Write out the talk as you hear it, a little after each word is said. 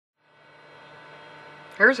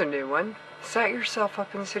Here's a new one. Set yourself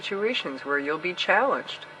up in situations where you'll be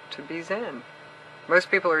challenged to be zen.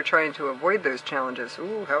 Most people are trying to avoid those challenges.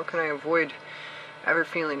 Ooh, how can I avoid ever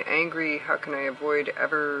feeling angry? How can I avoid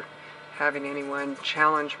ever having anyone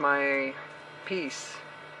challenge my peace?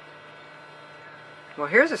 Well,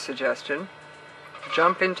 here's a suggestion.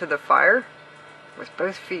 Jump into the fire with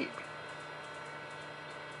both feet.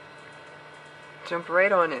 Jump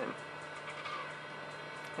right on in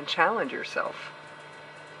and challenge yourself.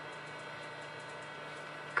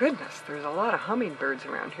 Goodness, there's a lot of hummingbirds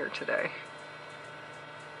around here today.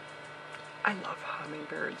 I love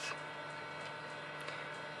hummingbirds.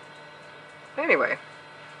 Anyway,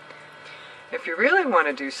 if you really want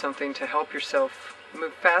to do something to help yourself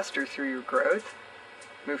move faster through your growth,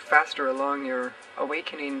 move faster along your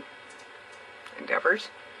awakening endeavors,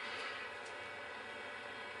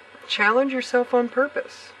 challenge yourself on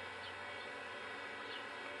purpose.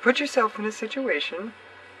 Put yourself in a situation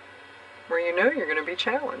where you know you're going to be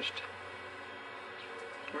challenged,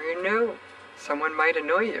 where you know someone might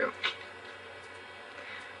annoy you,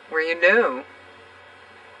 where you know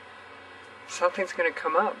something's going to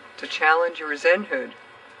come up to challenge your zenhood.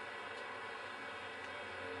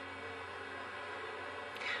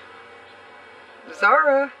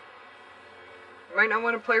 Zara, you might not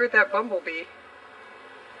want to play with that bumblebee.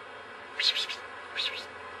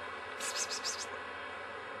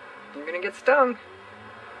 You're going to get stung.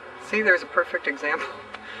 See, there's a perfect example.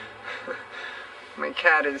 My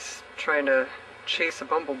cat is trying to chase a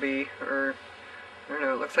bumblebee, or I don't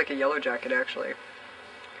know, it looks like a yellow jacket actually.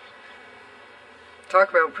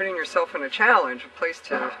 Talk about putting yourself in a challenge, a place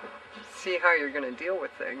to see how you're going to deal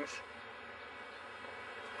with things.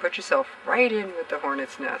 Put yourself right in with the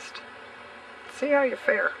hornet's nest. See how you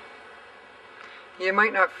fare. You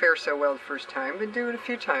might not fare so well the first time, but do it a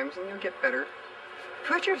few times and you'll get better.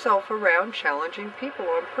 Put yourself around challenging people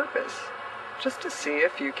on purpose, just to see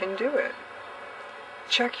if you can do it.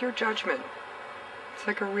 Check your judgment. It's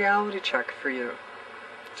like a reality check for you.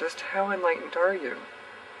 Just how enlightened are you?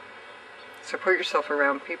 So put yourself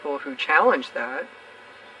around people who challenge that,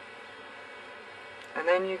 and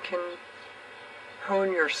then you can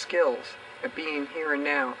hone your skills at being here and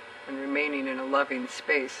now and remaining in a loving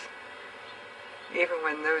space, even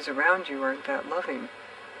when those around you aren't that loving.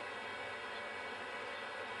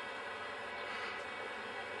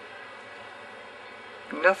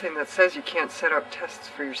 Nothing that says you can't set up tests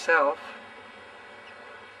for yourself.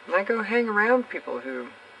 And I go hang around people who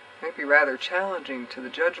might be rather challenging to the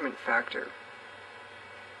judgment factor.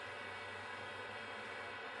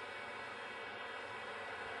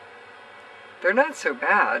 They're not so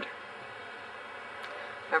bad.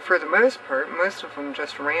 And for the most part, most of them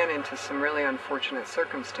just ran into some really unfortunate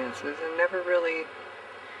circumstances and never really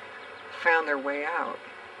found their way out.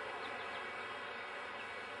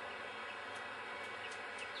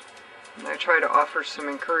 And I try to offer some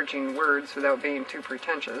encouraging words without being too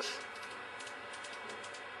pretentious.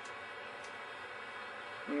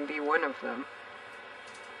 And be one of them.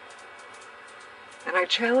 And I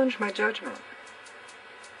challenge my judgment.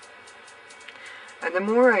 And the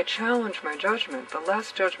more I challenge my judgment, the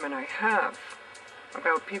less judgment I have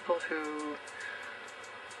about people who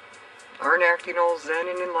aren't acting all zen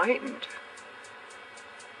and enlightened.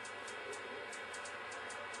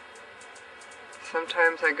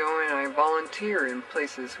 Sometimes I go and I volunteer in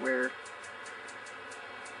places where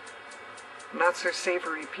not so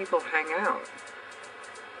savory people hang out.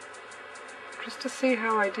 Just to see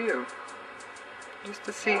how I do. Just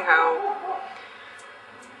to see how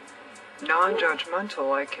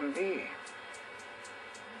non-judgmental I can be.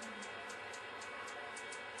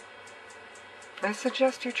 I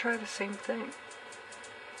suggest you try the same thing.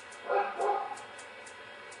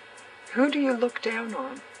 Who do you look down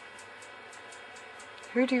on?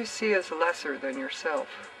 Who do you see as lesser than yourself?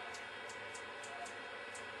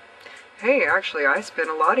 Hey, actually, I spent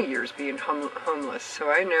a lot of years being homeless,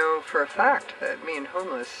 so I know for a fact that being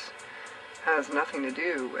homeless has nothing to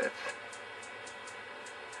do with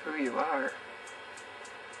who you are.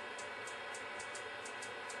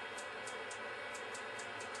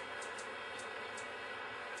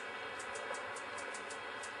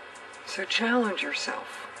 So challenge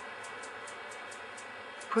yourself.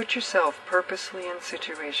 Put yourself purposely in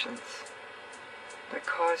situations that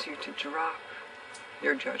cause you to drop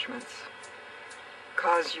your judgments,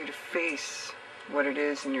 cause you to face what it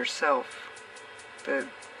is in yourself that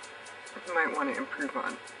you might want to improve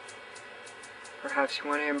on. Perhaps you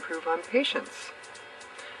want to improve on patience.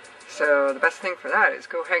 So the best thing for that is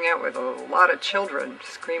go hang out with a lot of children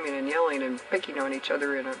screaming and yelling and picking on each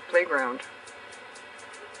other in a playground.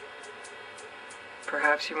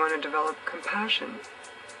 Perhaps you want to develop compassion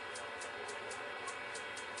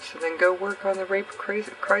So then go work on the rape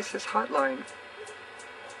crisis hotline.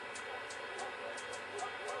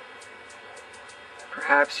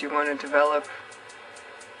 Perhaps you want to develop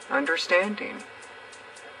understanding.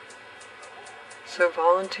 So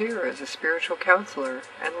volunteer as a spiritual counselor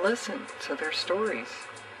and listen to their stories.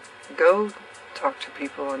 Go talk to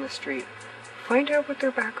people on the street. Find out what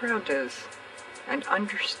their background is and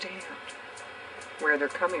understand where they're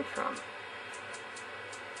coming from.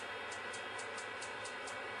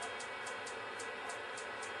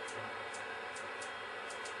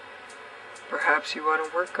 Perhaps you want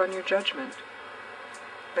to work on your judgment.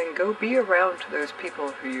 Then go be around those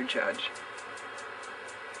people who you judge.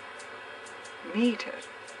 Meet it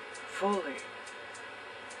fully.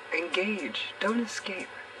 Engage. Don't escape.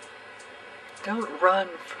 Don't run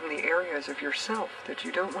from the areas of yourself that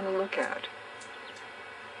you don't want to look at.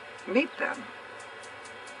 Meet them.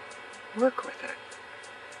 Work with it.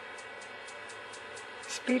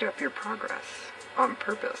 Speed up your progress on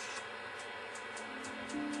purpose.